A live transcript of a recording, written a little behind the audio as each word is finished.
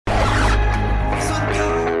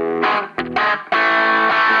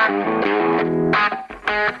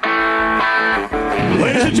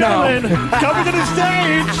and gentlemen, coming to the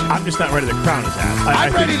stage. I'm just not ready to crown his ass.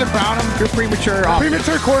 I'm ready to crown him. You're premature.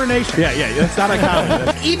 Premature coronation. Yeah, that's not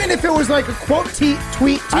uncommon. Even if it was like a quote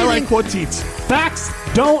tweet. I like quote tweets. Facts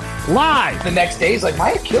don't lie. The next day, he's like,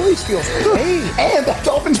 my Achilles feels pain, and that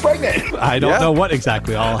dolphin's pregnant. I don't know what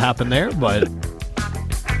exactly all happened there, but...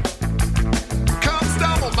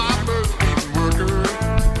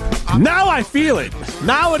 Now I feel it.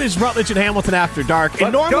 Now it is Rutledge and Hamilton after dark.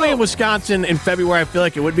 And normally in Wisconsin in February, I feel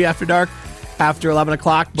like it would be after dark, after 11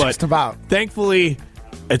 o'clock. But just about. Thankfully,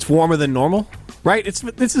 it's warmer than normal, right?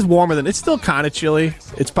 This is warmer than... It's still kind of chilly.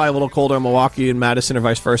 It's probably a little colder in Milwaukee and Madison or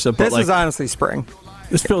vice versa. But this is honestly spring.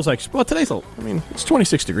 This feels like... Well, it's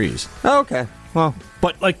 26 degrees. Oh, okay. Well...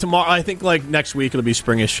 But like tomorrow, I think like next week it'll be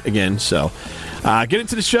springish again. So get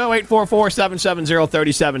into the show,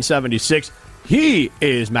 844-770-3776. He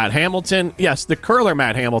is Matt Hamilton. Yes, the curler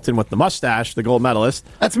Matt Hamilton with the mustache, the gold medalist.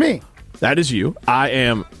 That's me. That is you. I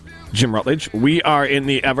am Jim Rutledge. We are in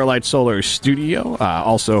the Everlight Solar studio.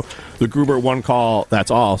 Also, the Gruber One Call,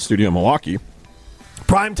 That's All studio in Milwaukee.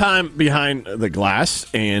 Primetime behind the glass.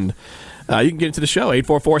 And you can get into the show,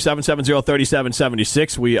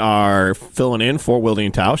 844-770-3776. We are filling in for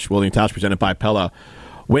Wilde Tausch. Wilde Tausch presented by Pella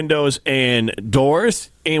Windows and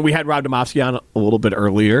Doors. And we had Rob Domofsky on a little bit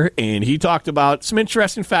earlier, and he talked about some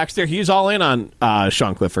interesting facts there. He's all in on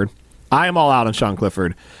Sean Clifford. I am all out on Sean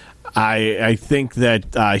Clifford. I think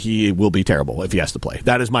that he will be terrible if he has to play.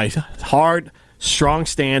 That is my hard, strong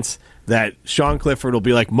stance, that Sean Clifford will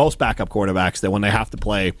be like most backup quarterbacks, that when they have to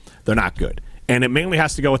play, they're not good. And it mainly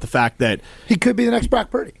has to go with the fact that... He could be the next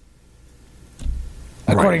Brock Purdy.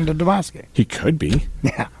 According to Domofsky. He could be.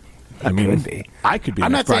 Yeah. I mean, could be. I could be.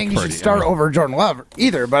 I'm not saying you should start over Jordan Love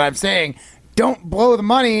either, but I'm saying don't blow the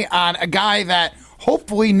money on a guy that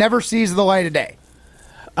hopefully never sees the light of day.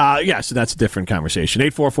 Yes, and that's a different conversation.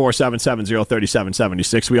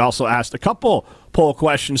 844-770-3776. We also asked a couple poll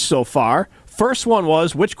questions so far. First one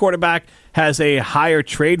was, which quarterback has a higher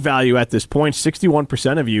trade value at this point?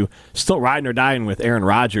 61% of you still riding or dying with Aaron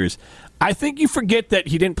Rodgers. I think you forget that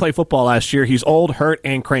he didn't play football last year. He's old, hurt,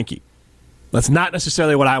 and cranky. That's not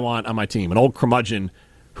necessarily what I want on my team. An old curmudgeon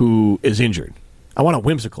who is injured. I want a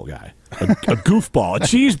whimsical guy, a goofball, a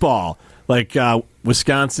cheeseball, like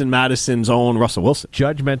Wisconsin Madison's own Russell Wilson.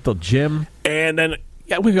 Judgmental Jim. And then,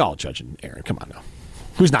 we're all judging Aaron. Come on now.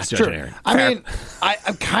 Who's not judging Aaron? I mean,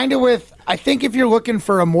 I'm kind of with... I think if you're looking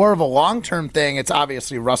for a more of a long-term thing, it's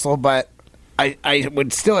obviously Russell, but I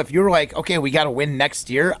would still, if you were like, okay, we got to win next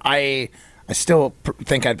year, I still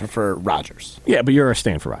think I'd prefer Rodgers. Yeah, but you're a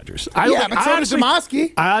stand for Rodgers. But so does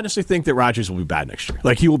Domofsky. I honestly think that Rodgers will be bad next year.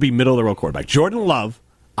 Like, he will be middle-of-the-road quarterback. Jordan Love,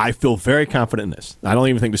 I feel very confident in this. I don't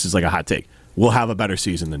even think this is like a hot take. We'll have a better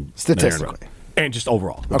season than statistically. Aaron, and just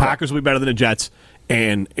overall. The Packers will be better than the Jets,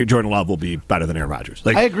 and Jordan Love will be better than Aaron Rodgers.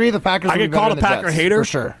 Like, I agree the Packers will be better than the Jets. I get called a Packer hater, for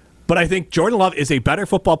sure. But I think Jordan Love is a better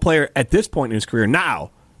football player at this point in his career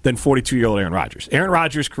now than 42-year-old Aaron Rodgers. Aaron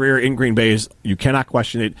Rodgers' career in Green Bay is, you cannot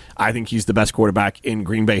question it. I think he's the best quarterback in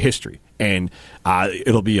Green Bay history. And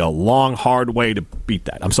it'll be a long, hard way to beat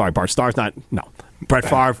that. I'm sorry, Bart Starr's not. No. Brett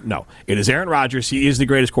Favre, no. It is Aaron Rodgers. He is the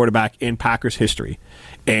greatest quarterback in Packers history.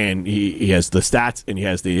 And he has the stats, and he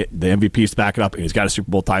has the MVPs to back it up, and he's got a Super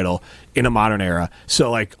Bowl title in a modern era. So,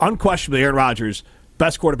 like, unquestionably, Aaron Rodgers,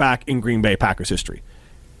 best quarterback in Green Bay Packers history.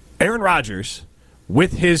 Aaron Rodgers,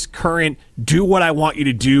 with his current do what I want you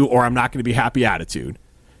to do or I'm not going to be happy attitude,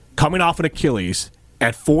 coming off an Achilles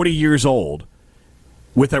at 40 years old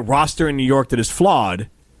with a roster in New York that is flawed,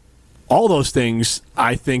 all those things,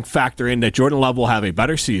 I think, factor in that Jordan Love will have a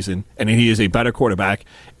better season and he is a better quarterback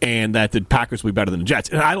and that the Packers will be better than the Jets.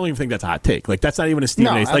 And I don't even think that's a hot take. Like, that's not even a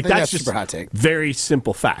Stephen A. Like, that's just super hot take. Very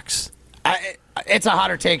simple facts. It's a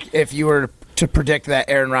hotter take if you were to predict that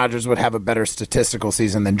Aaron Rodgers would have a better statistical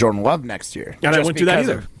season than Jordan Love next year. And I wouldn't do that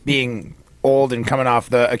either. Being old and coming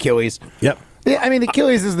off the Achilles. Yep. I mean, the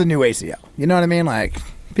Achilles is the new ACL. You know what I mean? Like,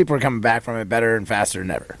 people are coming back from it better and faster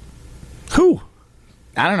than ever. Who?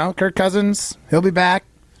 I don't know. Kirk Cousins. He'll be back.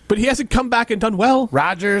 But he hasn't come back and done well.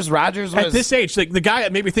 Rodgers was... At this age, like, the guy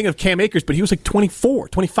that made me think of Cam Akers, but he was like 24,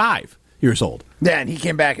 25 years old. Yeah, and he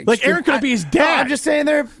came back. Like, Aaron could be his dad. No, I'm just saying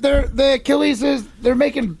the Achilles they're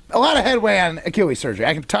making a lot of headway on Achilles surgery.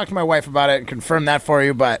 I can talk to my wife about it and confirm that for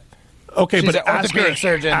you, but okay, she's but an orthopedic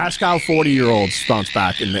surgeon. Ask how 40-year-olds bounce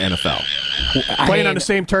back in the NFL. Playing on the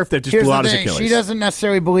same turf that just blew out his Achilles. She doesn't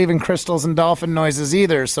necessarily believe in crystals and dolphin noises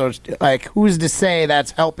either, so, like, who's to say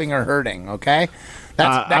that's helping or hurting, okay?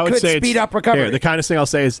 That could speed up recovery. The kindest thing I'll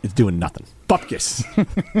say is it's doing nothing. Bupkis.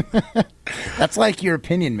 That's like your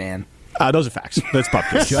opinion, man. Those are facts. That's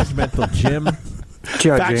bupkis. Judgmental Jim.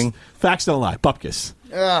 Judging. Facts don't lie. Bupkis.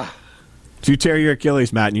 If you tear your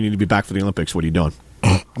Achilles, Matt, and you need to be back for the Olympics, what are you doing?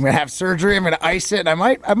 I'm going to have surgery. I'm going to ice it. And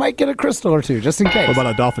I might get a crystal or two just in case. What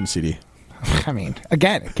about a Dolphin CD? I mean,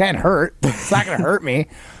 again, it can't hurt. It's not going to hurt me.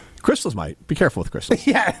 Crystals might. Be careful with crystals.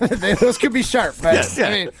 Yeah, those could be sharp. But, Yes, yeah.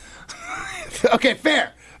 I mean, okay,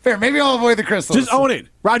 fair. Maybe I'll avoid the crystals. Just own it.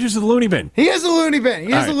 Rodgers is a loony bin. He is a loony bin.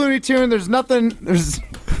 He is a Looney Tune. There's nothing.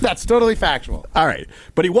 That's totally factual. All right.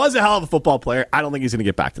 But he was a hell of a football player. I don't think he's going to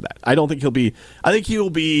get back to that. I think he'll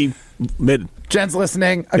be mid. Jen's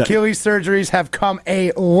listening. Achilles surgeries have come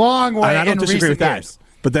a long way I don't in disagree recent with years. that.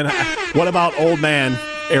 But then what about old man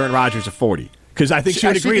Aaron Rodgers at 40? Because I think she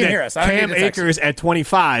would agree can hear that us. I don't Cam need to text Akers at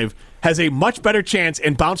 25 has a much better chance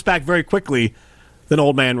and bounce back very quickly than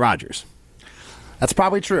old man Rodgers. That's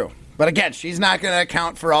probably true. But again, she's not going to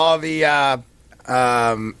account for all the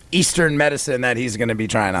Eastern medicine that he's going to be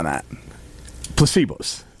trying on that.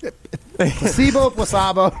 Placebos. Placebo.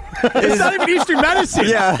 It's not even Eastern medicine.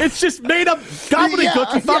 Yeah. It's just made up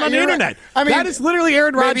gobbledygook you found on the you're internet. right. I mean, that is literally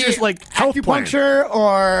Aaron Rodgers' maybe health plan. acupuncture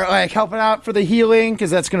or helping out for the healing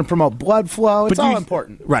because that's going to promote blood flow. It's all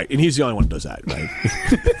important. Right, and he's the only one who does that,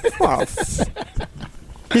 right? Well,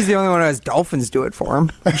 he's the only one who has dolphins do it for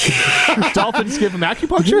him. Dolphins give him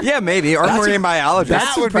acupuncture? Yeah, maybe. Or marine biologist.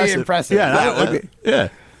 That would be impressive. Yeah, that would be. Yeah.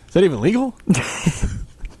 Is that even legal?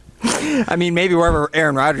 I mean, maybe wherever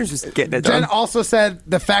Aaron Rodgers is getting it Jen done. also said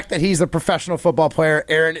the fact that he's a professional football player,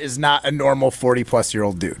 Aaron is not a normal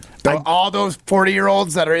 40-plus-year-old dude. All those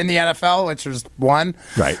 40-year-olds that are in the NFL, which is one,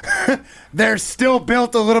 Right. they're still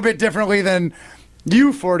built a little bit differently than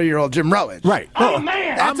you 40-year-old Jim Rutledge. Right. Oh,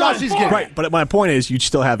 man. That's all she's getting. Right, but my point is you'd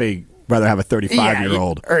still rather have a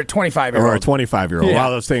 35-year-old. Or a 25-year-old. Or a 25-year-old. Yeah,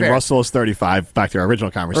 Well, I was saying fair. Russell is 35, back to our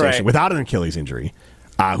original conversation, Right. without an Achilles injury,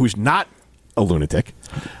 who's not a lunatic.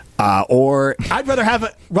 Or I'd rather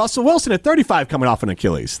have Russell Wilson at 35 coming off an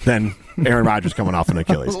Achilles than Aaron Rodgers coming off an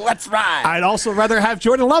Achilles. Let's ride. I'd also rather have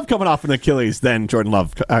Jordan Love coming off an Achilles than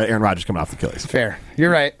Aaron Rodgers coming off the Achilles. Fair.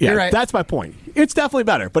 You're right. Yeah, You're right. that's my point. It's definitely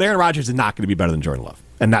better, but Aaron Rodgers is not going to be better than Jordan Love,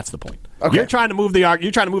 and that's the point. Okay. You're trying to move the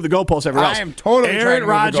goalposts everywhere else. I am totally trying Aaron to move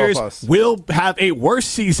the Rodgers goalposts. will have a worse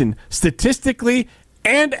season statistically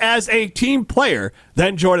and as a team player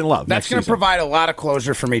than Jordan Love. That's going to provide a lot of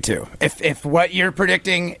closure for me, too. If what you're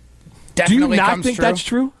predicting definitely Do you not comes think true. that's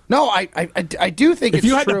true? No, I do think If it's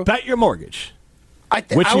you had true. to bet your mortgage, I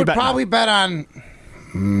which you would bet probably bet on...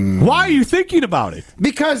 why are you thinking about it?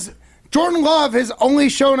 Because Jordan Love has only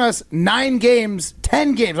shown us 10 games.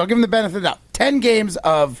 I'll give him the benefit of the doubt. 10 games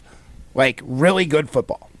of, really good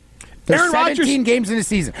football. There's Aaron 17 Rodgers games in a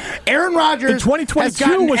season. Aaron Rodgers in 2022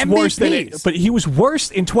 has was worse than MVPs. it, but he was worse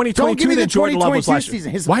in Don't give 2022 me the than Jordan Love was 2022 last year.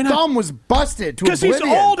 season. His Why not? thumb was busted to Because he's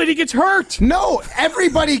oblivion. old and he gets hurt. No,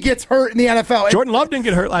 everybody gets hurt in the NFL. Jordan Love didn't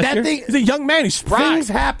get hurt last That year. thing- He's a young man. He's spry.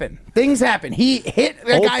 Things happen. He hit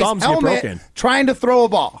the Old guy's thumbs get helmet broken. trying to throw a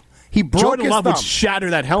ball. He broke Jordan his Love thumb. would shatter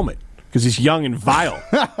that helmet because he's young and vile.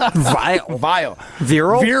 Vile.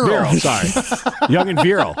 Viral? Sorry. Young and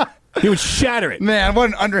virile. He would shatter it. Man, what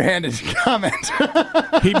an underhanded comment.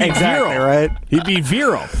 He'd be Exactly, virile. right? He'd be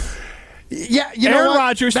virile. Yeah, you know Aaron what?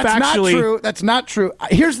 Rodgers That's factually- not true. That's not true.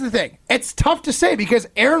 Here's the thing. It's tough to say because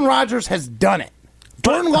Aaron Rodgers has done it.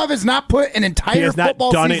 Jordan Love has not put an He entire has not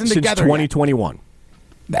football done season it since together yet. 2021.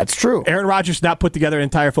 That's true. Aaron Rodgers not put together an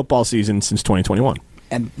entire football season since 2021.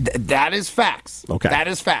 And that is facts. Okay. That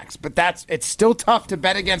is facts. But it's still tough to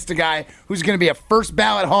bet against a guy who's going to be a first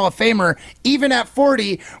ballot Hall of Famer, even at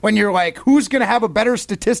 40, when you're like, who's going to have a better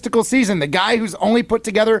statistical season? The guy who's only put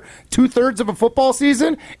together 2/3 of a football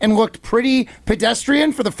season and looked pretty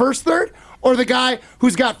pedestrian for the first third? Or the guy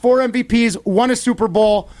who's got 4 MVPs, won a Super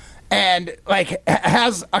Bowl, and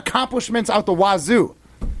has accomplishments out the wazoo?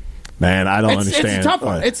 Man, I don't understand. It's a tough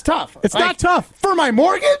one. It's tough. It's not tough. For my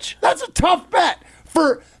mortgage, that's a tough bet.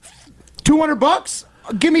 For $200,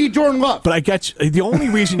 give me Jordan Love. But I get you. The only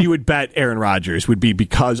reason you would bet Aaron Rodgers would be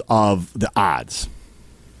because of the odds.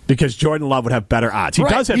 Because Jordan Love would have better odds. He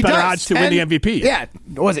does have better odds to win the MVP. Yeah.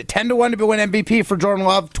 Was it 10-1 to win MVP for Jordan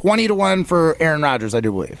Love? 20-1 for Aaron Rodgers, I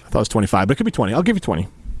do believe. I thought it was 25, but it could be 20. I'll give you 20.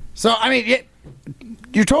 So, I mean,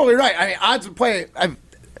 you're totally right. I mean, odds would play,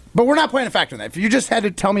 but we're not playing a factor in that. If you just had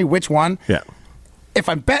to tell me which one, Yeah. if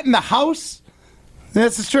I'm betting the house,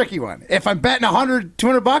 that's a tricky one. If I'm betting $100,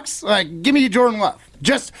 $200, give me Jordan Love.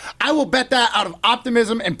 I will bet that out of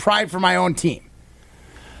optimism and pride for my own team.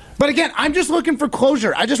 But again, I'm just looking for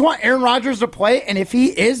closure. I just want Aaron Rodgers to play, and if he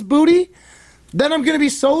is booty, then I'm going to be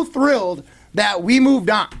so thrilled that we moved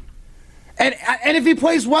on. And if he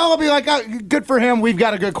plays well, I'll be like, oh, good for him. We've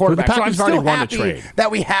got a good quarterback. Well, the So I'm Packers still already won the happy trade.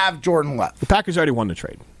 that we have Jordan Love. The Packers already won the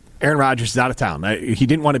trade. Aaron Rodgers is out of town. He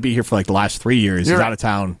didn't want to be here for the last 3 years. You're He's right. out of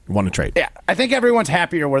town. Won the trade. Yeah, I think everyone's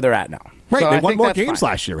happier where they're at now. Right, So they I won think more that's games fine.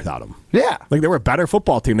 last year without him. Yeah. Like, they were a better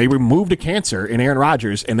football team. They removed a cancer in Aaron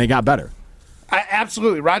Rodgers, and they got better.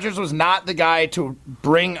 Absolutely. Rodgers was not the guy to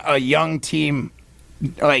bring a young team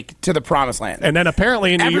to the promised land. And then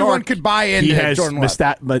apparently in New York, everyone could buy into he has Jordan Love.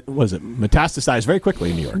 metastasized very quickly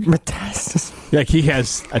in New York. Metastasis. Like, he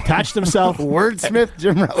has attached himself. Wordsmith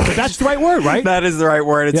Jim Rutledge. But that's the right word, right? That is the right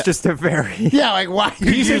word. It's just a very Yeah, like why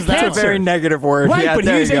you He's use a that? it's a cancer. very negative word. Right, yeah, but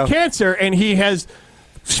there he's you a go. cancer, and he has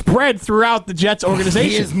spread throughout the Jets organization.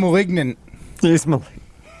 He is malignant. He's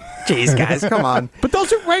Jeez, guys, come on. But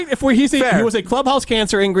those are right. He was a clubhouse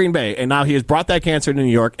cancer in Green Bay, and now he has brought that cancer to New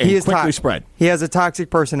York and quickly spread. He has a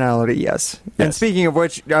toxic personality, yes. And Yes. speaking of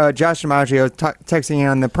which, Josh DiMaggio texting in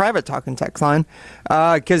on the private talking text line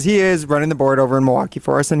because he is running the board over in Milwaukee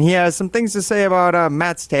for us, and he has some things to say about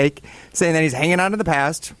Matt's take, saying that he's hanging on to the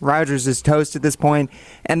past. Rodgers is toast at this point,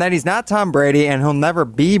 and that he's not Tom Brady, and he'll never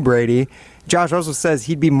be Brady. Josh also says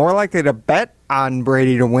he'd be more likely to bet on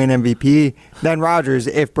Brady to win MVP than Rodgers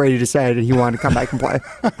if Brady decided he wanted to come back and play.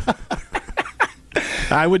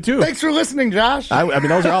 I would too. Thanks for listening, Josh. I mean,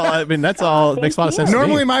 those are all. I mean, that's all. It makes a lot of sense.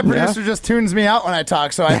 Normally, to me. my producer just tunes me out when I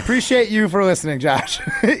talk, so I appreciate you for listening, Josh.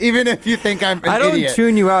 Even if you think I'm an I don't idiot.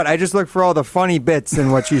 tune you out. I just look for all the funny bits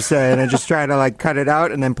in what you say, and I just try to cut it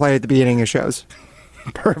out and then play at the beginning of shows.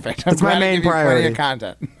 Perfect. That's my glad to main give you plenty priority. of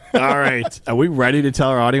content. All right, are we ready to tell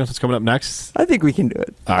our audience what's coming up next? I think we can do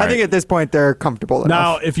it. All I right. think at this point they're comfortable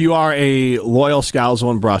Now, enough. if you are a loyal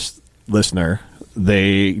Scalzo and Brust listener,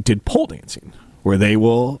 they did pole dancing, where they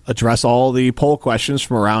will address all the poll questions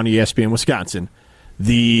from around ESPN Wisconsin.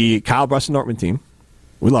 The Kyle Brust and Nortman team,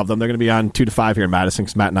 we love them. They're going to be on 2 to 5 here in Madison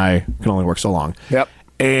because Matt and I can only work so long. Yep.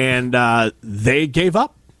 And they gave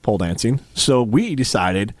up pole dancing, so we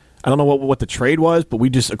decided, I don't know what the trade was, but we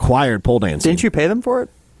just acquired pole dancing. Didn't you pay them for it?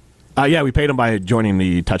 Yeah, we paid them by joining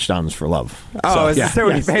the Touchdowns for Love. Oh, is this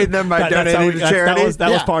what you paid them by donating to charity? That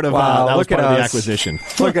was part of Wow, that was look at part of the us. acquisition.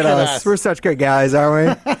 Look at us. We're such good guys,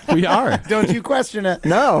 aren't we? We are Don't you question it.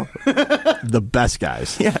 No. the best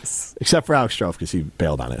guys. Yes. Except for Alex Strofe because he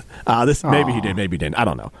bailed on it. Maybe he did, maybe he didn't. I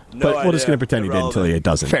don't know. But we're just going to pretend he did until he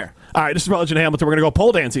doesn't. Fair. All right, this is Rutledge and Hamilton. We're going to go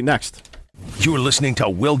pole dancing next. You're listening to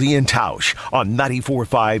Wilde and Tausch on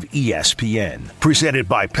 94.5 ESPN. Presented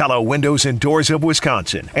by Pella Windows and Doors of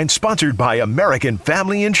Wisconsin and sponsored by American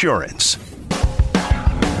Family Insurance.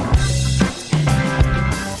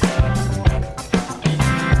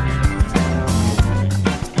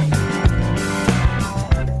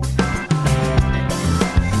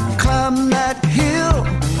 Climb that hill,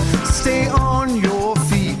 stay on your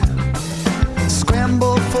feet.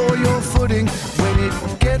 Scramble for your footing when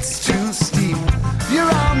it gets too steep. You're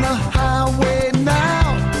on the highway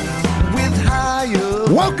now with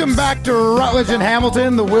higher. Welcome back to Rutledge and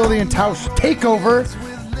Hamilton, the Wilde and Tausch takeover.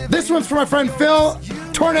 This one's for my friend Phil,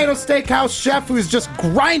 Tornado Steakhouse chef, who's just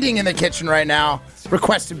grinding in the kitchen right now.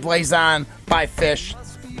 Requested Blazon by Phish.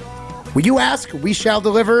 Will you ask? We shall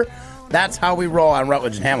deliver. That's how we roll on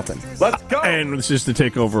Rutledge and Hamilton. Let's go. And this is the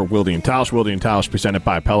takeover of Wilde and Tausch. Wilde and Tausch presented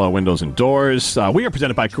by Pella Windows and Doors. We are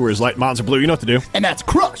presented by Coors Light, Mountains of Blue. You know what to do. And that's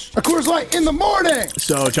Crush, a Coors Light in the morning.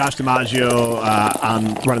 So Josh DiMaggio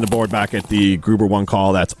on running the board back at the Gruber One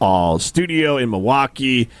Call. That's all studio in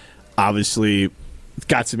Milwaukee. Obviously,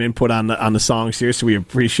 got some input on the songs here, so we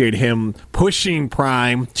appreciate him pushing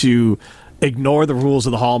Prime to ignore the rules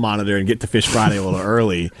of the hall monitor and get to Phish Friday a little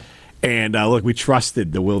early. And look, we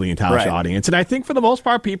trusted the Wilde and Tausch audience, and I think for the most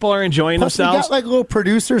part, people are enjoying Plus, we themselves. got like a little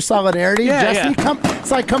producer solidarity. Yeah, Jesse,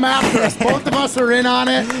 come after us. Both of us are in on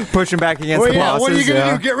it. Pushing back against Well, the yeah, bosses. what are you going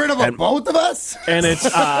to do? Get rid of them, And- both of us? And it's,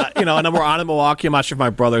 and then we're on in Milwaukee. I'm not sure if my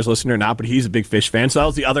brother's listening or not, but he's a big Phish fan. So that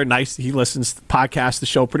was the other nice, he listens to podcasts, the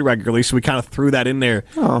show pretty regularly. So we kind of threw that in there.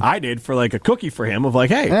 I did for like a cookie for him of like,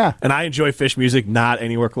 hey. Yeah. And I enjoy Phish music, not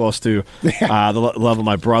anywhere close to the level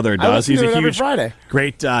my brother does. listen He's to a it every huge, Friday.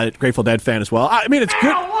 great Grateful Dead fan as well. I mean, it's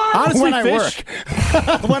good. Honestly, When I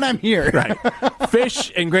Phish, when I'm here. right.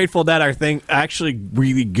 Phish and Grateful Dead are actually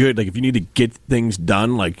really good. Like if you need to get things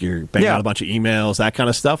done, like you're banging out a bunch of emails, that kind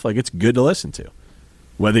of stuff, like it's good to listen to.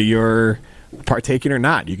 Whether you're partaking or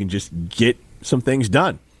not, you can just get some things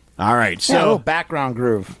done. All right, so Yeah, a little background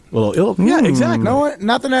groove. yeah, exactly.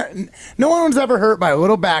 No one's ever hurt by a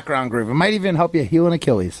little background groove. It might even help you heal an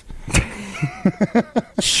Achilles.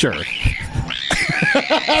 Sure.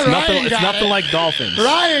 It's nothing like dolphins.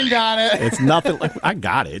 Ryan got it. It's nothing like I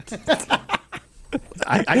got it.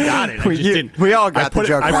 I got it. I just didn't. We all got I put the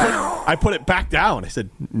joke. I put it back down. I said,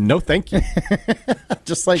 "No, thank you."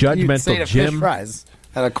 Just like you'd Judgmental say to Jim. Fish Fries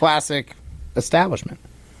at a classic establishment.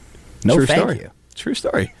 No, True thank story. you. True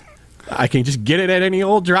story. I can just get it at any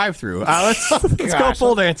old drive-through. Let's go Gosh.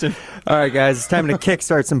 pole dancing. All right, guys, it's time to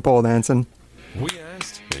kickstart some pole dancing. We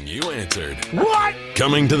asked and you answered. What?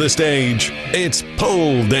 Coming to the stage, it's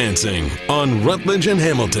pole dancing on Rutledge and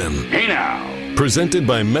Hamilton. Hey now. Presented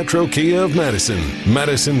by Metro Kia of Madison,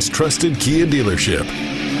 Madison's trusted Kia dealership.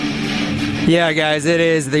 Yeah, guys, it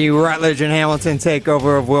is the Rutledge and Hamilton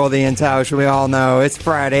takeover of Wilde Tausch. We all know it's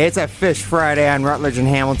Friday. It's a Phish Friday on Rutledge and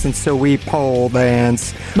Hamilton, so we pole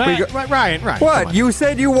dance. Ryan. What? You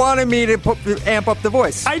said you wanted me to amp up the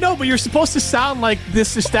voice. I know, but you're supposed to sound like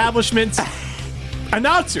this establishment's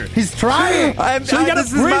announcer. He's trying. So you gotta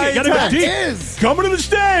bring it. You gotta go deep. Coming to the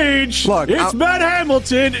stage. Look, it's Matt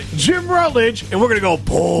Hamilton, Jim Rutledge, and we're gonna go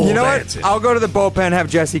pole You know dancing. what? I'll go to the bullpen, have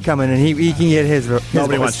Jesse come in, and he can get his Nobody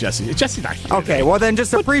voice. wants Jesse. Jesse's not here. Okay, well then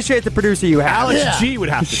just appreciate the producer you have. Alex G would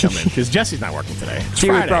have to come in because Jesse's not working today. It's She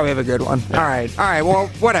would Friday. probably have a good one. Yeah. All right. Well,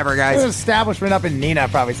 whatever, An guys. establishment up in Neenah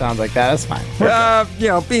probably sounds like that. That's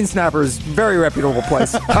fine. Bean Snapper's very reputable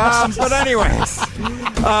place. But anyways,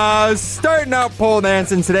 starting out pole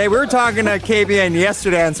dancing today, we were talking to KBN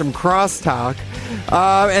yesterday on some crosstalk,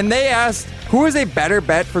 and they asked who is a better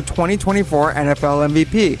bet for 2024 NFL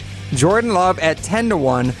MVP. Jordan Love at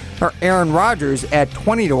 10-1 or Aaron Rodgers at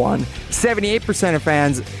 20-1. 78% of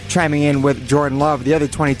fans chiming in with Jordan Love. The other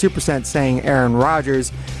 22% saying Aaron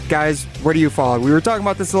Rodgers. Guys, where do you fall? We were talking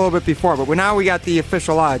about this a little bit before, but now we got the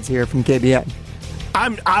official odds here from KBN.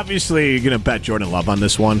 I'm obviously going to bet Jordan Love on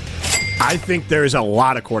this one. I think there's a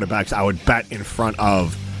lot of quarterbacks I would bet in front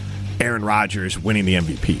of Aaron Rodgers winning the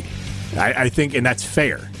MVP. I think, and that's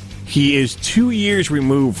fair. He is 2 years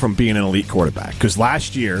removed from being an elite quarterback because his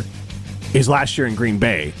last year in Green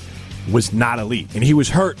Bay was not elite. And he was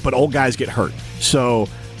hurt, but old guys get hurt. So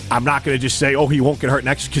I'm not going to just say, he won't get hurt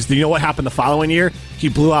next, because you know what happened the following year? He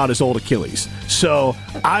blew out his old Achilles. So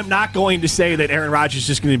I'm not going to say that Aaron Rodgers is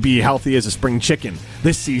just going to be healthy as a spring chicken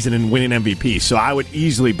this season and win an MVP. So I would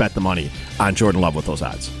easily bet the money on Jordan Love with those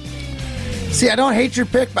odds. See, I don't hate your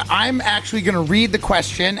pick, but I'm actually going to read the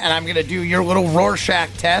question, and I'm going to do your little Rorschach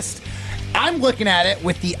test. I'm looking at it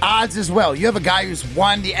with the odds as well. You have a guy who's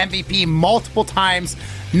won the MVP multiple times,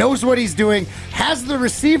 knows what he's doing, has the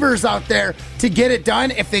receivers out there to get it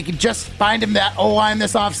done if they could just find him that O-line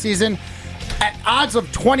this offseason. At odds of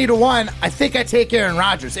 20-1, I think I take Aaron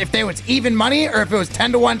Rodgers. If they was even money or if it was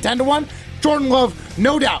 10-1, Jordan Love,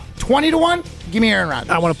 no doubt. 20-1, give me Aaron Rodgers.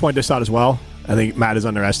 I want to point this out as well. I think Matt is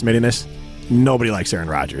underestimating this. Nobody likes Aaron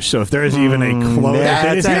Rodgers. So if there is even a close...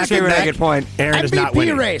 That's actually a really good point. Aaron is not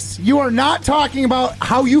winning. MVP race. You are not talking about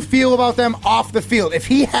how you feel about them off the field. If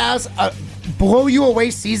he has a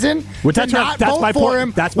blow-you-away season, Well, to that's not my vote point. for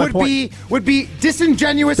him That's my would be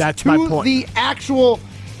disingenuous That's my to point. the actual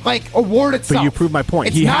award itself. But you prove my point.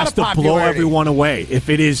 It's He not has a to blow popularity. everyone away. If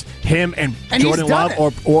it is him and And Jordan he's done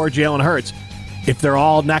Love or Jalen Hurts, if they're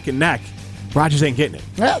all neck and neck, Rodgers ain't getting it.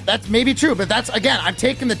 Yeah, that's maybe true, but that's, again, I'm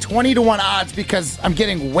taking the 20-1 odds because I'm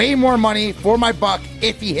getting way more money for my buck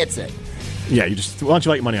if he hits it. Yeah, why don't you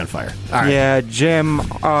light your money on fire? All right. Yeah, Jim,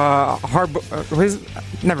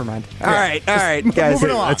 never mind. All right, guys. moving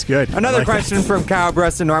along. That's good. Another I like question from Kyle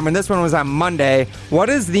Brust and Norman. This one was on Monday. What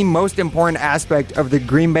is the most important aspect of the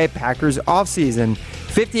Green Bay Packers offseason?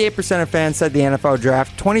 58% of fans said the NFL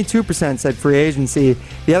draft. 22% said free agency.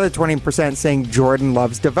 The other 20% saying Jordan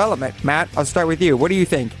Love's development. Matt, I'll start with you. What do you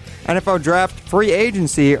think? NFL draft, free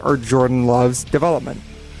agency, or Jordan Love's development?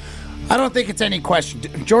 I don't think it's any question.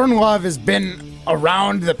 Jordan Love has been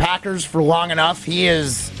around the Packers for long enough. He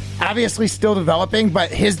is obviously still developing,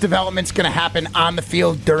 but his development's going to happen on the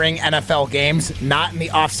field during NFL games, not in the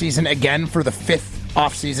offseason again for the fifth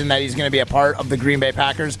offseason that he's going to be a part of the Green Bay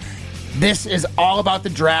Packers. This is all about the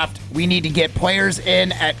draft. We need to get players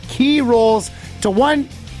in at key roles to, one,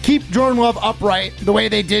 keep Jordan Love upright the way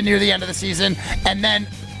they did near the end of the season, and then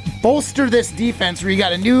bolster this defense where you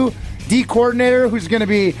got a new D coordinator who's going to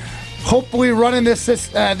be hopefully running this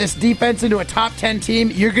defense into a top 10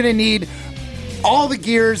 team. You're going to need all the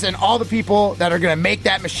gears and all the people that are going to make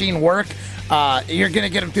that machine work. You're going to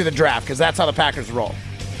get them through the draft because that's how the Packers roll.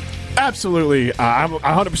 Absolutely. I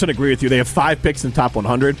 100% agree with you. They have 5 picks in the top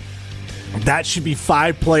 100. That should be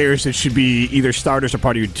 5 players that should be either starters or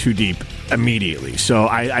part of your 2 deep immediately. So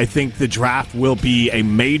I think the draft will be a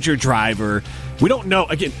major driver. We don't know,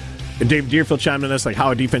 again, and Dave Deerfield chimed in this, like how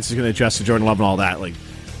a defense is going to adjust to Jordan Love and all that. Like,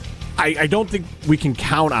 I don't think we can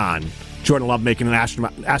count on Jordan Love making an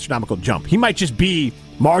astronomical jump. He might just be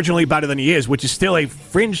marginally better than he is, which is still a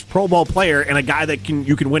fringe Pro Bowl player and a guy that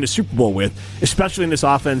you can win a Super Bowl with, especially in this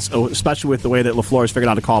offense, especially with the way that LaFleur has figured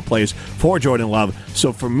out to call plays for Jordan Love.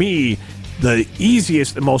 So for me, the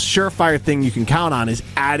easiest and most surefire thing you can count on is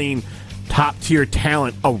adding top-tier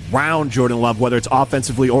talent around Jordan Love, whether it's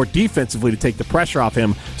offensively or defensively, to take the pressure off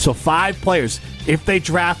him. So 5 players, if they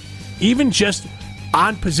draft even just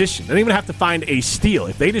on position, they don't even have to find a steal.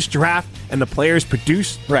 If they just draft and the players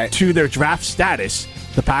produce to their draft status,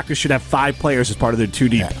 the Packers should have 5 players as part of their 2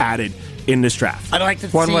 deep added in this draft. I'd like to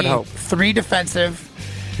see 3 defensive,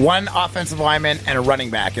 1 offensive lineman, and a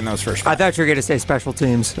running back in those first 5. I thought you were going to say special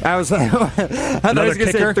teams. I was going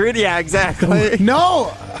to say 3. Yeah, exactly.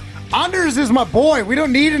 No, Anders is my boy. We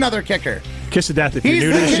don't need another kicker. Kiss of death if you're He's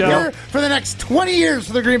new to the the show. kicker for the next 20 years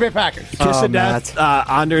for the Green Bay Packers. Kiss of death.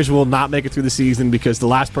 Anders will not make it through the season because the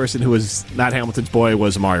last person who was Matt Hamilton's boy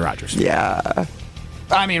was Amari Rodgers. Yeah.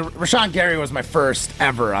 I mean, Rashawn Gary was my first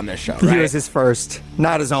ever on this show, right? He was his first.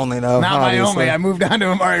 Not his only, though. Not obviously. my only. I moved on to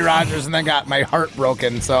Amari Rodgers and then got my heart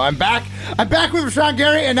broken. So I'm back. I'm back with Rashawn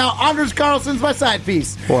Gary, and now Anders Carlson's my side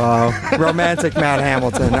piece. Wow. Romantic Matt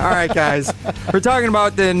Hamilton. All right, guys. We're talking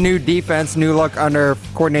about the new defense, new look under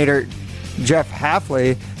coordinator Jeff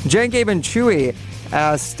Hafley. Jen, Gabe, and Chewy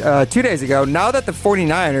asked 2 days ago, now that the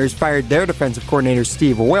 49ers fired their defensive coordinator,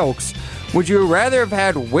 Steve Wilks, would you rather have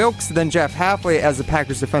had Wilks than Jeff Hafley as the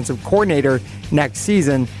Packers defensive coordinator next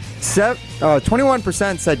season?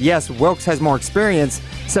 21% said yes, Wilks has more experience.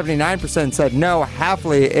 79% said no,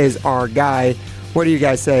 Hafley is our guy. What do you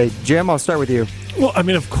guys say? Jim, I'll start with you. Well, I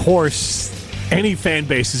mean, of course, any fan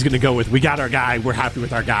base is going to go with, we got our guy, we're happy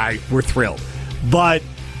with our guy, we're thrilled. But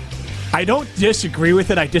I don't disagree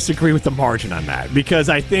with it. I disagree with the margin on that because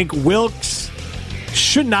I think Wilks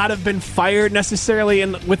should not have been fired necessarily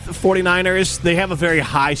with the 49ers. They have a very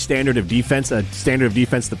high standard of defense, a standard of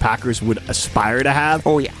defense the Packers would aspire to have.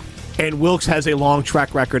 Oh, yeah. And Wilks has a long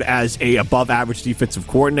track record as a above-average defensive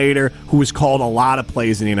coordinator who has called a lot of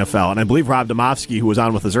plays in the NFL. And I believe Rob Domofsky, who was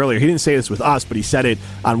on with us earlier, he didn't say this with us, but he said it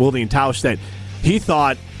on Wilde Tausch that he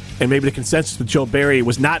thought, and maybe the consensus with Joe Barry,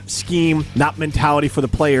 was not scheme, not mentality for the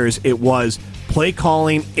players. It was play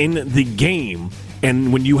calling in the game.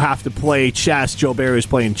 And when you have to play chess, Joe Barry is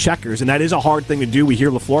playing checkers. And that is a hard thing to do. We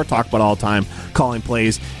hear LaFleur talk about all the time, calling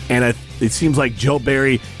plays. And it seems like Joe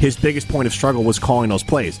Barry, his biggest point of struggle was calling those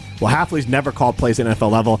plays. Well, Hafley's never called plays at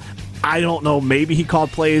NFL level. I don't know. Maybe he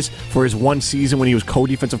called plays for his one season when he was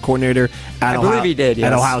co-defensive coordinator at I believe he did, yes.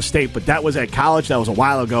 at Ohio State. But that was at college. That was a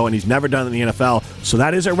while ago, and he's never done it in the NFL. So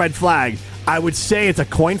that is a red flag. I would say it's a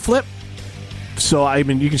coin flip. So, I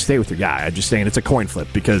mean, you can stay with your guy. I'm just saying it's a coin flip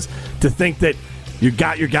because to think that you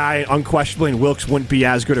got your guy unquestionably and Wilks wouldn't be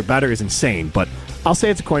as good or better is insane. But I'll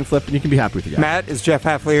say it's a coin flip, and you can be happy with your guy. Matt, is Jeff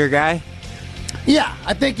Hafley your guy? Yeah,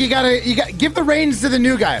 I think you gotta give the reins to the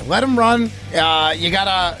new guy. Let him run. You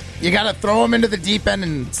gotta throw him into the deep end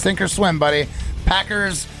and sink or swim, buddy.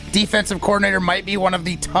 Packers defensive coordinator might be one of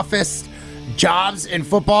the toughest jobs in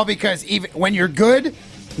football because even when you're good,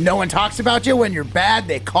 no one talks about you. When you're bad,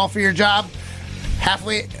 they call for your job.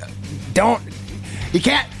 Hafley, you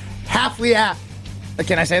can't Hafley at.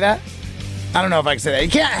 Can I say that? I don't know if I can say that. You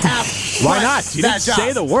can't half. Why not? You didn't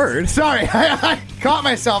say the word. Sorry, I caught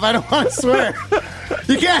myself. I don't want to swear.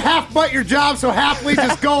 You can't half butt your job, so Hafley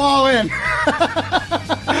just go all in.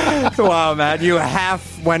 Wow, Matt, you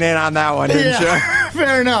half went in on that one, didn't you?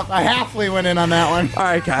 Fair enough. I halfly went in on that one. All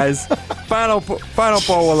right, guys. Final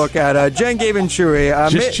poll we'll look at. Jen, Gabe, and Chewy.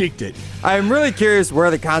 Just cheeked it. I'm really curious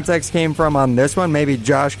where the context came from on this one. Maybe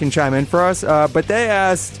Josh can chime in for us. But they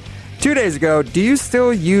asked 2 days ago, do you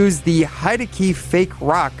still use the hide-a-key fake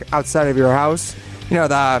rock outside of your house? You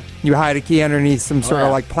know, you hide a key underneath some sort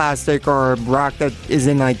of like plastic or rock that is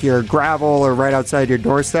in like your gravel or right outside your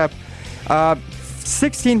doorstep.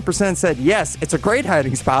 16% said yes, it's a great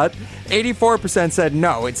hiding spot. 84% said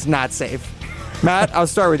no, it's not safe. Matt, I'll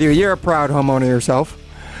start with you. You're a proud homeowner yourself.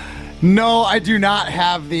 No, I do not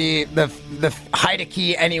have the hide a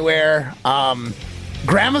key anywhere.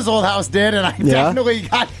 Grandma's old house did, and I definitely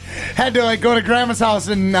had to like go to Grandma's house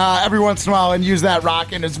and every once in a while and use that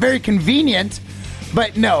rock, and it's very convenient.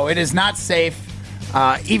 But no, it is not safe.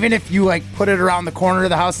 Even if you like put it around the corner of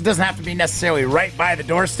the house, it doesn't have to be necessarily right by the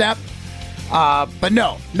doorstep. But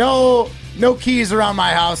no keys around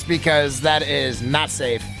my house because that is not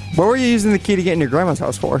safe. What were you using the key to get in your grandma's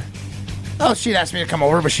house for? Oh, she'd asked me to come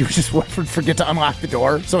over, but she would just forget to unlock the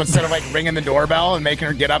door. So instead of like ringing the doorbell and making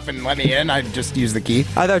her get up and let me in, I'd just use the key.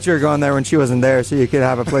 I thought you were going there when she wasn't there so you could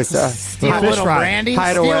have a place to steal a little brandy.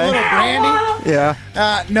 Hide steal away. a little brandy.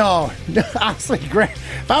 Yeah. No. Honestly,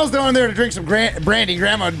 if I was going there to drink some brandy,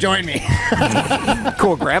 Grandma would join me.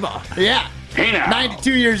 Cool, Grandma. Yeah. Hey now.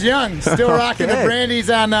 92 years young, still rocking the brandies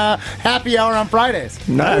on happy hour on Fridays.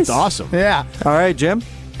 Nice. That's awesome. Yeah. All right, Jim?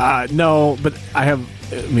 No, but I have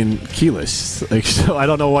keyless. Like, so I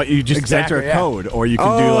don't know what you just enter a code, or you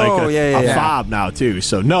can do like a fob now too.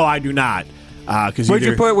 So no, I do not.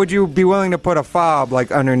 Would you be willing to put a fob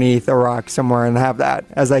like underneath a rock somewhere and have that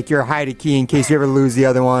as like your hide key in case you ever lose the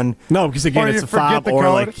other one? No, because again, it's a fob or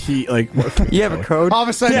code. You have a code. All of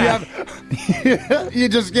a sudden, you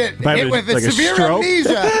just get hit with like severe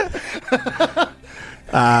amnesia.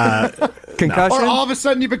 Concussion? Or all of a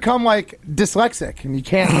sudden you become like dyslexic and you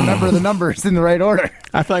can't remember the numbers in the right order.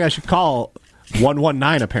 I feel like I should call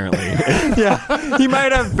 119 apparently. Yeah, he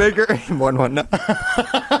might have bigger 119.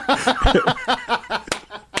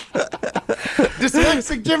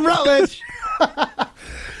 Dyslexic Jim Rutledge.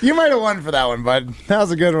 You might have won for that one, bud. That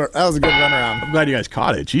was a good one. That was a good run around. I'm glad you guys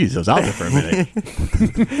caught it. Jeez, I was out there for a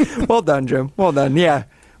minute. Well done, Jim. Well done. Yeah.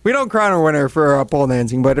 We don't crown a winner for pole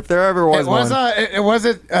dancing, but if there ever was one. It was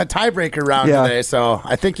a tiebreaker round today, so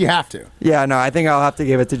I think you have to. Yeah, no, I think I'll have to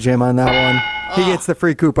give it to Jim on that one. He gets the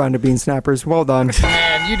free coupon to Bean Snappers. Well done.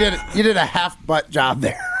 Man, you did a half-butt job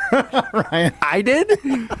there, Ryan. I did?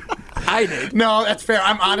 I did. No, that's fair.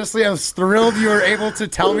 I was thrilled you were able to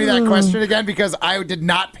tell me that question again because I did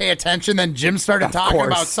not pay attention. Then Jim started talking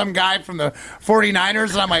about some guy from the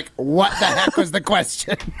 49ers, and I'm like, what the heck was the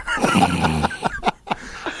question?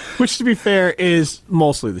 Which, to be fair, is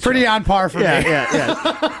mostly the pretty on par for me.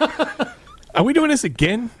 Yeah. Are we doing this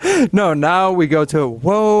again? No, now we go to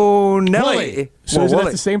Whoa Nelly. So is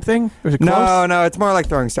that the same thing? Or is it close? No, it's more like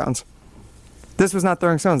throwing stones. This was not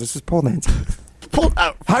throwing stones. This was pole dancing.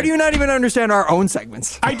 How do you not even understand our own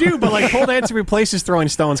segments? I do, but like pole dancing replaces throwing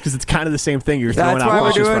stones because it's kind of the same thing. You're throwing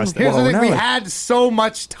out pushes for us. Here's the thing: we had so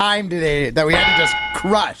much time today that we had to just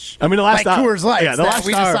crush. I mean, the last hour, Coors Light. Yeah, the last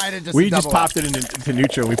hour, decided we just popped it into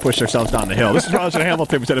neutral and we pushed ourselves down the hill. This is Rutledge and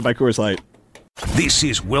Hamilton presented by Coors Light. This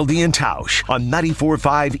is Wilde and Tausch on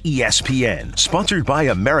 94.5 ESPN, sponsored by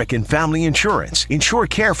American Family Insurance. Insure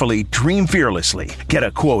carefully, dream fearlessly. Get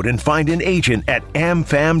a quote and find an agent at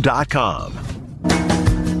amfam.com.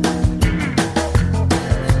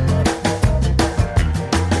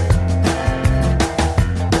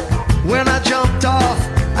 When I jumped off,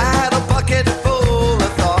 I had a bucket full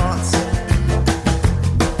of thoughts.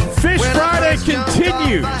 Phish Friday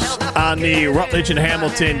continues on the Rutledge and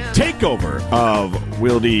Hamilton takeover of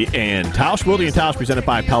Wilde and Tausch. Wilde and Tausch presented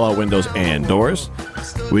by Pella Windows and Doors.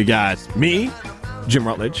 We got me, Jim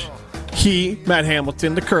Rutledge, Matt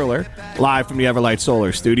Hamilton, the curler, live from the Everlight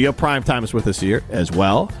Solar Studio. Primetime is with us here as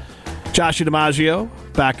well. Joshua DiMaggio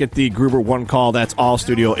back at the Gruber One Call That's All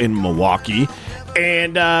studio in Milwaukee.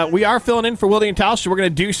 And we are filling in for Wilde and Tausch, so we're going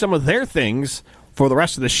to do some of their things for the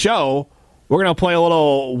rest of the show. We're going to play a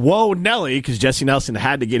little Whoa Nelly because Jesse Nelson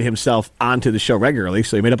had to get himself onto the show regularly,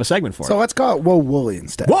 so he made up a segment for it. So let's call it Whoa Wolly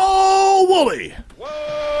instead. Whoa Wolly!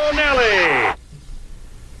 Whoa Nelly!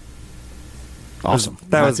 Awesome.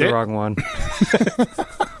 That was the wrong one.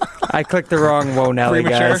 I clicked the wrong Whoa Nelly,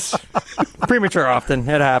 guys. Premature often.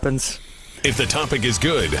 It happens. If the topic is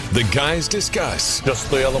good, the guys discuss. Just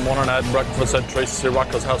the other morning I had breakfast at Tracy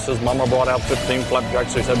Rocker's house. His mama brought out 15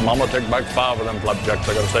 flapjacks. He said, Mama, take back 5 of them flapjacks.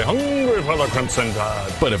 I gotta stay hungry for the Crimson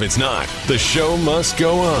Tide. But if it's not, the show must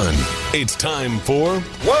go on. It's time for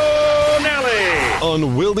Whoa Nelly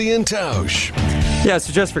on Wilde and Tausch. Yeah,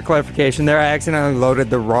 so just for clarification there, I accidentally loaded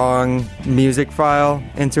the wrong music file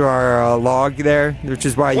into our log there, which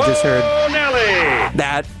is why you just heard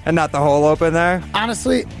that and not the whole open there.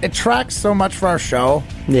 Honestly, it tracks so much for our show.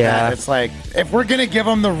 Yeah. It's like, if we're going to give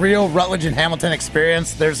them the real Rutledge and Hamilton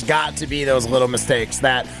experience, there's got to be those little mistakes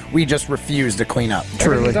that we just refuse to clean up.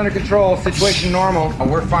 Everything's under control. Situation normal.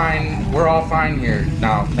 We're fine. We're all fine here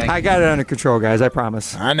now. I got it under control, guys. I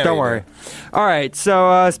promise. I know. Don't worry. All right.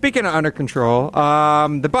 So speaking of under control,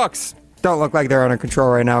 the Bucks don't look like they're under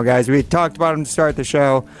control right now, guys. We talked about them to start the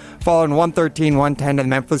show, following 113-110 to the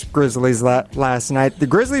Memphis Grizzlies last night. The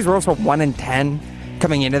Grizzlies were also 1-10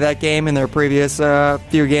 coming into that game in their previous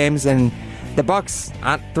few games, and the Bucks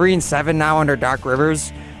 3-7 now under Doc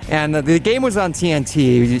Rivers. And the game was on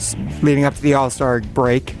TNT leading up to the All-Star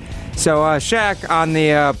break. So Shaq on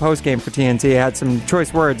the post game for TNT had some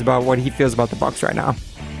choice words about what he feels about the Bucks right now.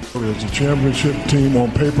 It's a championship team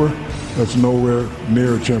on paper that's nowhere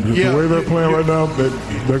near a championship. Yeah. The way they're playing right now, they're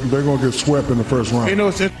going to get swept in the first round.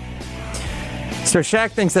 So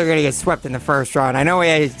Shaq thinks they're going to get swept in the first round. I know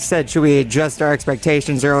we said, should we adjust our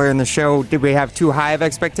expectations earlier in the show? Did we have too high of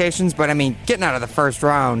expectations? But, I mean, getting out of the first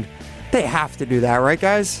round, they have to do that, right,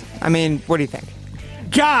 guys? I mean, what do you think?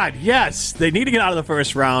 God, yes. They need to get out of the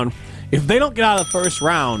first round. If they don't get out of the first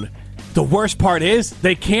round, the worst part is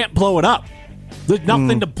they can't blow it up. There's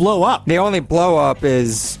nothing to blow up. The only blow up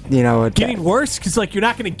is, getting worse because you're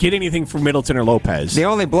not going to get anything from Middleton or Lopez. The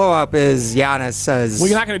only blow up is Giannis says. Well,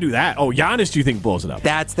 you're not going to do that. Oh, Giannis, do you think blows it up?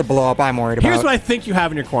 That's the blow up I'm worried about. Here's what I think you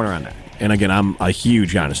have in your corner on that. And again, I'm a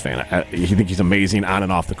huge Giannis fan. I think he's amazing on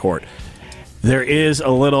and off the court. There is a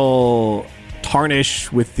little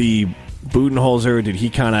tarnish with the Budenholzer. Did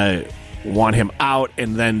he kind of want him out?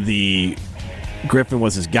 And then the Griffin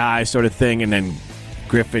was his guy sort of thing. And then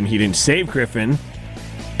Griffin, he didn't save Griffin.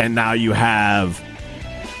 And now you have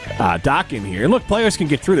Doc in here. And look, players can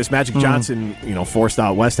get through this. Magic Johnson, forced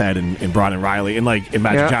out Westhead and brought in Riley. And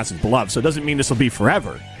Magic Johnson's beloved. So it doesn't mean this will be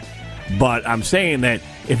forever. But I'm saying that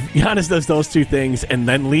if Giannis does those two things and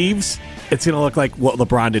then leaves, it's going to look like what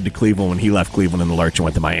LeBron did to Cleveland when he left Cleveland in the lurch and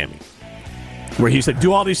went to Miami. Where he said,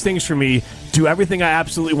 do all these things for me, do everything I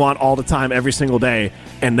absolutely want all the time, every single day,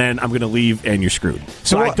 and then I'm going to leave and you're screwed.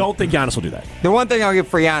 So I don't think Giannis will do that. The one thing I'll give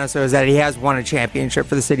for Giannis, though, is that he has won a championship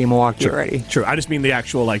for the city of Milwaukee already. True. I just mean the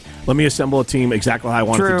actual, let me assemble a team exactly how I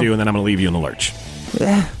want it to do, and then I'm going to leave you in the lurch.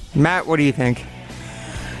 Yeah. Matt, what do you think?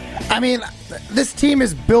 I mean, this team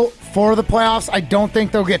is built for the playoffs. I don't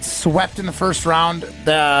think they'll get swept in the first round.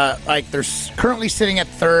 They're currently sitting at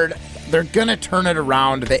third. They're going to turn it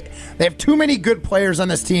around. They have too many good players on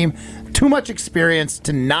this team, too much experience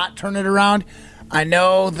to not turn it around. I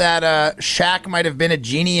know that Shaq might have been a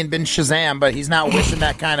genie and been Shazam, but he's not wishing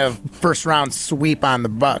that kind of first-round sweep on the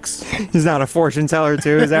Bucks. He's not a fortune teller,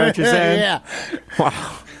 too? Is that what you're saying? Yeah.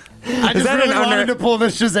 Wow. I just really wanted to pull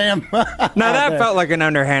this Shazam. Now, that felt like an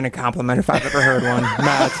underhanded compliment if I've ever heard one,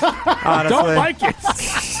 Matt. Honestly. Don't like it.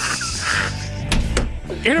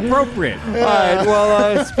 Inappropriate. All right,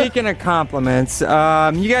 well, speaking of compliments,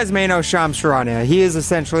 you guys may know Shams Charania. He is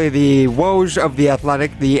essentially the Woj of The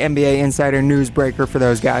Athletic, the NBA insider newsbreaker for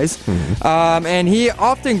those guys. Mm-hmm. And he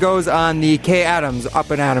often goes on the Kay Adams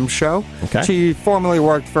Up and Adams show. Okay. She formerly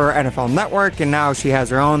worked for NFL Network, and now she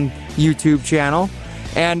has her own YouTube channel.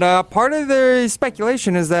 And part of the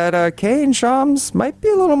speculation is that Kay and Shams might be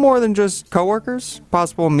a little more than just coworkers,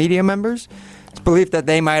 possible media members. It's believed that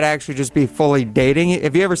they might actually just be fully dating.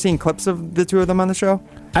 Have you ever seen clips of the two of them on the show?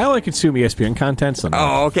 I only consume ESPN content. So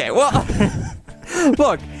Oh, okay. Well,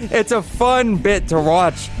 look, it's a fun bit to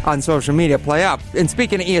watch on social media play out. And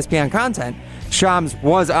speaking of ESPN content, Shams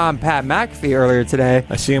was on Pat McAfee earlier today.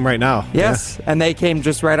 I see him right now. Yes, and they came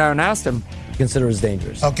just right out and asked him. Consider as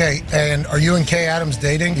dangerous. Okay, and are you and Kay Adams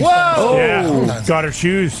dating? Whoa! Oh, Yeah. Got her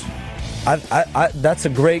shoes. I that's a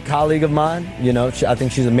great colleague of mine. I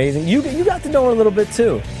think she's amazing. You got to know her a little bit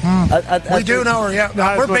too. We do know her.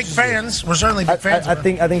 Yeah, we're big fans. We're certainly big fans. I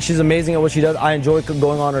think she's amazing at what she does. I enjoy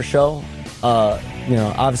going on her show.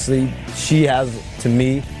 Obviously she has to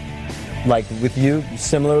me. Like with you,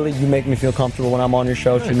 similarly, you make me feel comfortable when I'm on your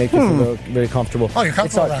show. She makes me feel very, very comfortable. Oh, you're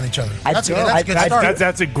comfortable around each other. That's a good start.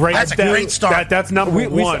 That's a great start. That's number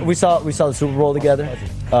one. We saw the Super Bowl together.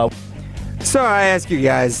 So I ask you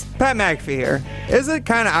guys, Pat McAfee here, is it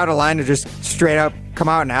kind of out of line to just straight up come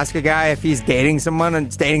out and ask a guy if he's dating someone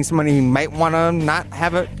and dating someone he might want to not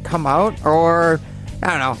have it come out? Or, I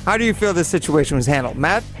don't know, how do you feel this situation was handled?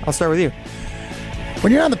 Matt, I'll start with you.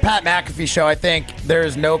 When you're on the Pat McAfee show, I think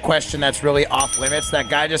there's no question that's really off limits. That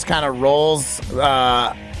guy just kind of rolls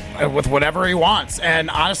with whatever he wants. And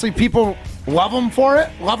honestly, people love him for it,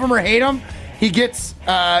 love him or hate him. He gets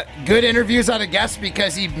good interviews out of guests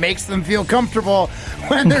because he makes them feel comfortable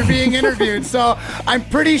when they're being interviewed. So I'm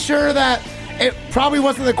pretty sure that it probably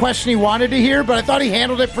wasn't the question he wanted to hear, but I thought he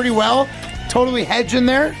handled it pretty well. Totally hedging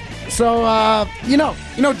there. So,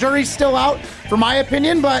 jury's still out, for my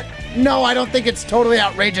opinion, but no, I don't think it's totally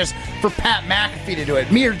outrageous for Pat McAfee to do it.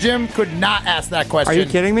 Me or Jim could not ask that question. Are you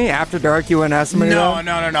kidding me? After dark, you wouldn't ask me? No.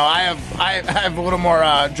 I have a little more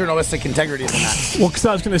journalistic integrity than that. Well, because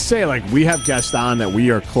I was going to say, we have guests on that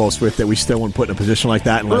we are close with that we still wouldn't put in a position like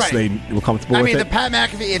that unless they were comfortable with it. The Pat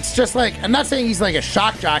McAfee, it's just I'm not saying he's like a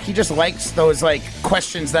shock jock. He just likes those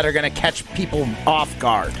questions that are going to catch people off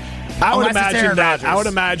guard. I would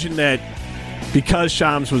imagine that because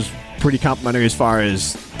Shams was pretty complimentary as far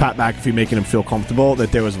as Pat McAfee making him feel comfortable,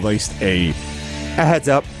 that there was at least a heads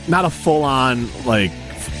up. Not a full-on,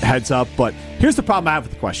 heads up, but here's the problem I have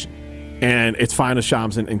with the question. And it's fine if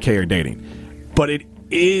Shams and Kay are dating. But it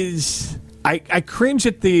is... I cringe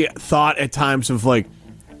at the thought at times of,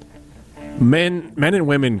 men and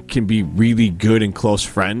women can be really good and close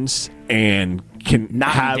friends and can not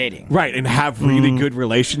have... dating. Right, and have really good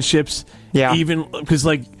relationships. Yeah. Even... Because,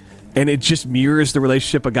 and it just mirrors the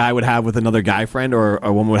relationship a guy would have with another guy friend or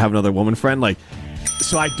a woman would have another woman friend.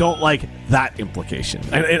 So I don't like that implication.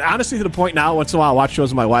 And honestly, to the point now, once in a while I watch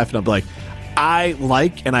shows with my wife and I'll be like, I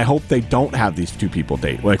like, and I hope they don't have these two people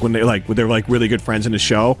date. Like when they're really good friends in the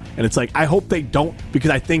show, and it's like I hope they don't,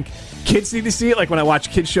 because I think kids need to see it. Like when I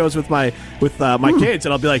watch kids shows with my kids,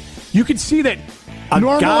 and I'll be like, you can see that a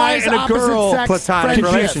guy and a girl platonic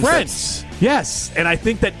can be friends. Yes, and I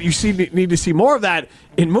think that need to see more of that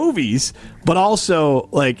in movies, but also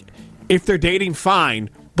like if they're dating, fine.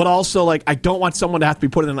 But also, like, I don't want someone to have to be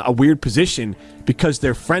put in a weird position because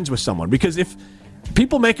they're friends with someone. Because if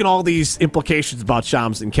people making all these implications about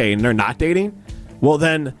Shams and Kay and they're not dating, well,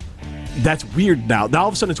 then that's weird now. Now all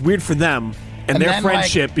of a sudden it's weird for them and their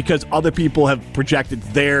friendship because other people have projected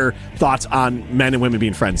their thoughts on men and women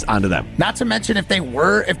being friends onto them. Not to mention if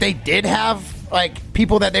they did have, like,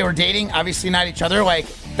 people that they were dating, obviously not each other, like,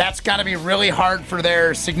 that's got to be really hard for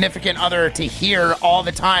their significant other to hear all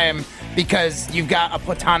the time because you've got a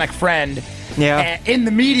platonic friend in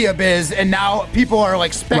the media biz, and now people are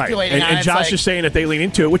like speculating. Right. And Josh is saying that they lean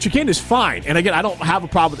into it, which again is fine. And again, I don't have a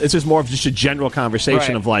problem. It's just more of just a general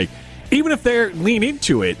conversation of like, even if they're lean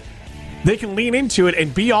into it, they can lean into it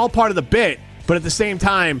and be all part of the bit. But at the same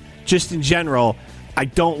time, just in general, I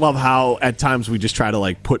don't love how at times we just try to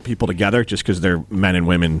like put people together just because they're men and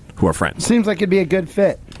women who are friends. Seems like it'd be a good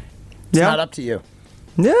fit. It's not up to you.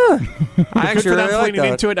 Yeah, I actually really like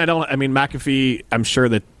leaning into it. I mean, McAfee. I'm sure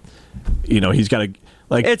that he's got a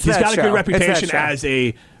good reputation as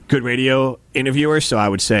a good radio interviewer. So I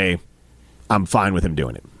would say I'm fine with him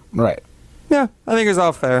doing it. Right. Yeah, I think it's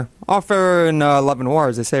all fair. All fair in love and war,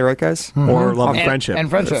 as they say, right, guys? Mm-hmm. Or love and friendship. And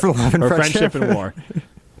friendship. Friendship and war.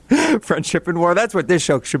 Friendship and war. That's what this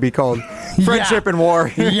show should be called. Friendship and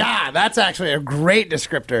war. Yeah, that's actually a great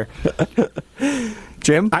descriptor.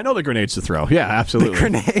 Jim? I know the grenades to throw. Yeah, absolutely. The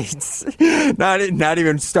grenades. Not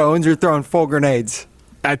even stones. You're throwing full grenades.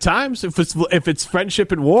 At times, if it's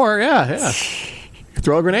friendship and war, yeah.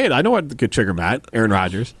 Throw a grenade. I know what could trigger Matt. Aaron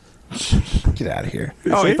Rodgers. Get out of here.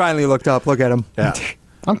 Oh, he finally looked up. Look at him. Yeah.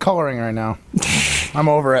 I'm coloring right now. I'm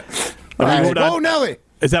over it. Whoa, Nelly.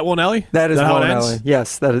 Is that Whoa, Nelly? That is Whoa, Nelly.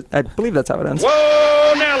 Yes, I believe that's how it ends.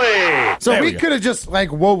 Whoa, Nelly. So we could have just like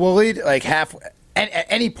Whoa Woolied like half at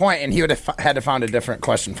any point, and he would have had to found a different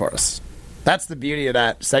question for us. That's the beauty of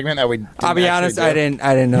that segment that we. I'll be honest, I didn't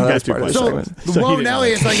know that was part of the segment. So Whoa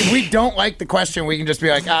Nelly is like, if we don't like the question, we can just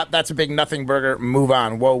be like, that's a big nothing burger. Move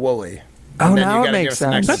on. Whoa Woolly. Oh, now it makes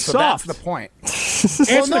sense. That's soft. That's the point.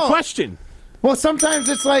 Answer the question. Well, sometimes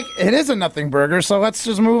it's like, it is a nothing burger, so let's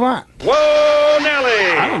just move on. Whoa,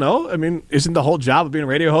 Nelly! I don't know. I mean, isn't the whole job of being a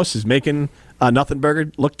radio host is making a nothing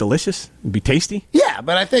burger look delicious and be tasty? Yeah,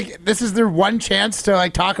 but I think this is their one chance to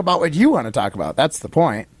like talk about what you want to talk about. That's the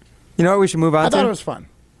point. You know what we should move on to? I thought it was fun.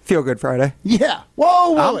 Feel Good Friday. Yeah.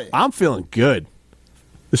 Whoa, Willy. I'm feeling good.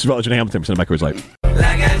 This is Rutledge and Hamilton presented by Coors Light.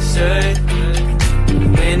 Like I should.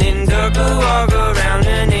 When in Durga, walk around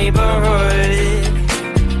the neighborhood.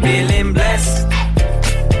 Feeling blessed,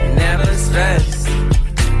 never stressed.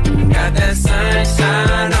 Got that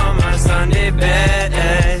sunshine on my Sunday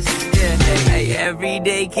best. Yeah, every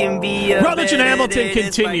day can be a Rutledge and Hamilton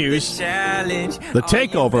continues. The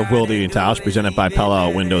takeover of Wilde and Tausch, presented by Pella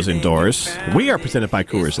Windows and Doors. We are presented by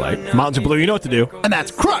Coors Light. Mountains are blue, you know what to do. And that's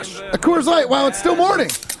crush a Coors Light while it's still morning.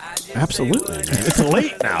 Absolutely, man. It's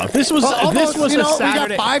late now. If this was a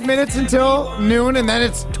Saturday. We got 5 minutes until noon, and then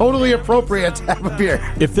it's totally appropriate to have a beer.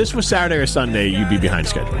 If this was Saturday or Sunday, you'd be behind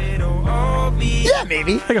schedule. Yeah,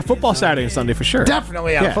 maybe. Like a football Saturday and Sunday for sure.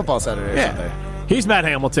 Definitely on a football Saturday or Sunday. He's Matt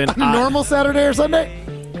Hamilton. On a normal Saturday or Sunday?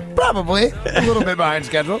 Probably. A little bit behind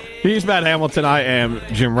schedule. He's Matt Hamilton. I am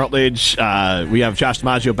Jim Rutledge. We have Josh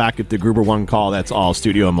DiMaggio back at the Gruber One Call. That's all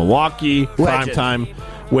studio in Milwaukee. Primetime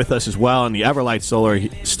with us as well in the Everlight Solar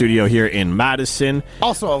studio here in Madison.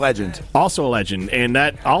 Also a legend. And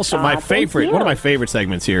that also one of my favorite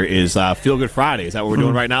segments here is Feel Good Friday. Is that what we're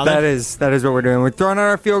doing right now? That is what we're doing. We're throwing out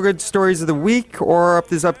our Feel Good stories of the week or up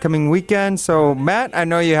this upcoming weekend. So, Matt, I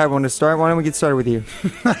know you have one to start. Why don't we get started with you?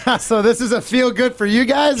 So this is a Feel Good for you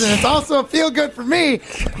guys, and it's also a Feel Good for me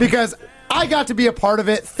because I got to be a part of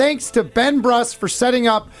it. Thanks to Ben Brust for setting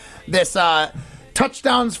up this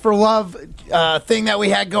Touchdowns for Love thing that we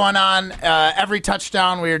had going on. Every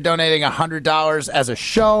touchdown, we were donating $100 as a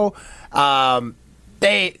show. Ben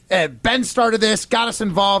started this, got us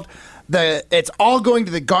involved. It's all going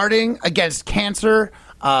to the Guarding Against Cancer,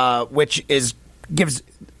 which gives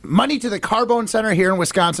money to the Carbone Center here in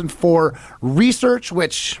Wisconsin for research,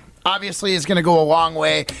 which obviously is going to go a long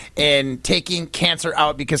way in taking cancer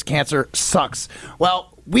out because cancer sucks. Well,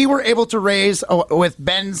 we were able to raise, with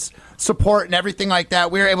Ben's support and everything like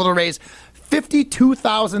that, we were able to raise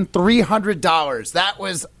 $52,300. That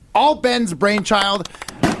was all Ben's brainchild.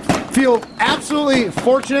 Feel absolutely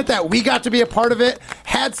fortunate that we got to be a part of it.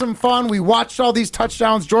 Had some fun. We watched all these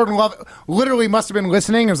touchdowns. Jordan Love literally must have been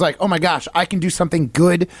listening. It was like, oh my gosh, I can do something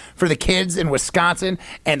good for the kids in Wisconsin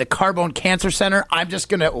and the Carbone Cancer Center. I'm just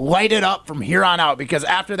going to light it up from here on out, because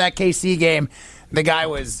after that KC game, the guy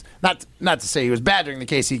was, not to say he was bad during the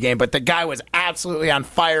KC game, but the guy was absolutely on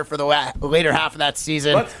fire for the later half of that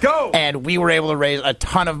season. Let's go! And we were able to raise a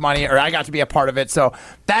ton of money, or I got to be a part of it. So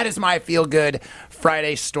that is my feel-good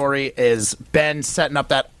Friday story, is Ben setting up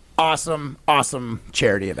that awesome, awesome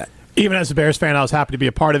charity event. Even as a Bears fan, I was happy to be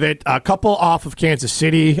a part of it. A couple off of Kansas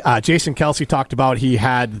City. Jason Kelsey talked about he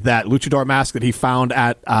had that luchador mask that he found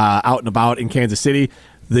at out and about in Kansas City.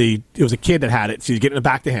 It was a kid that had it, so he's getting it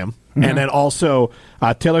back to him. Mm-hmm. And then also,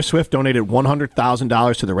 Taylor Swift donated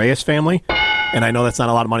 $100,000 to the Reyes family. And I know that's not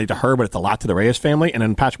a lot of money to her, but it's a lot to the Reyes family. And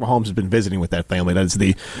then Patrick Mahomes has been visiting with that family. That is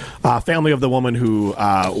the family of the woman who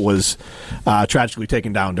was tragically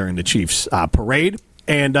taken down during the Chiefs parade.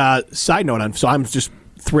 And side note, so I'm just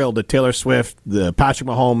thrilled that Taylor Swift, the Patrick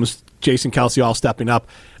Mahomes, Jason Kelsey all stepping up.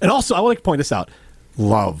 And also, I would like to point this out.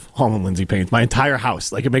 Love Home and Lindsay paints. My entire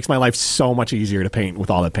house. Like, it makes my life so much easier to paint with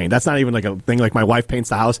all that paint. That's not even like a thing. Like, my wife paints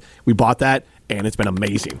the house. We bought that, and it's been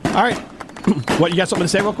amazing. All right. What, you got something to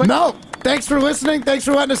say real quick? No. Thanks for listening. Thanks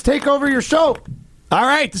for letting us take over your show. All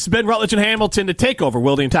right. This has been Rutledge and Hamilton, to Takeover,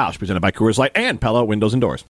 Wilde Tausch, presented by Coors Light and Pella Windows and Doors.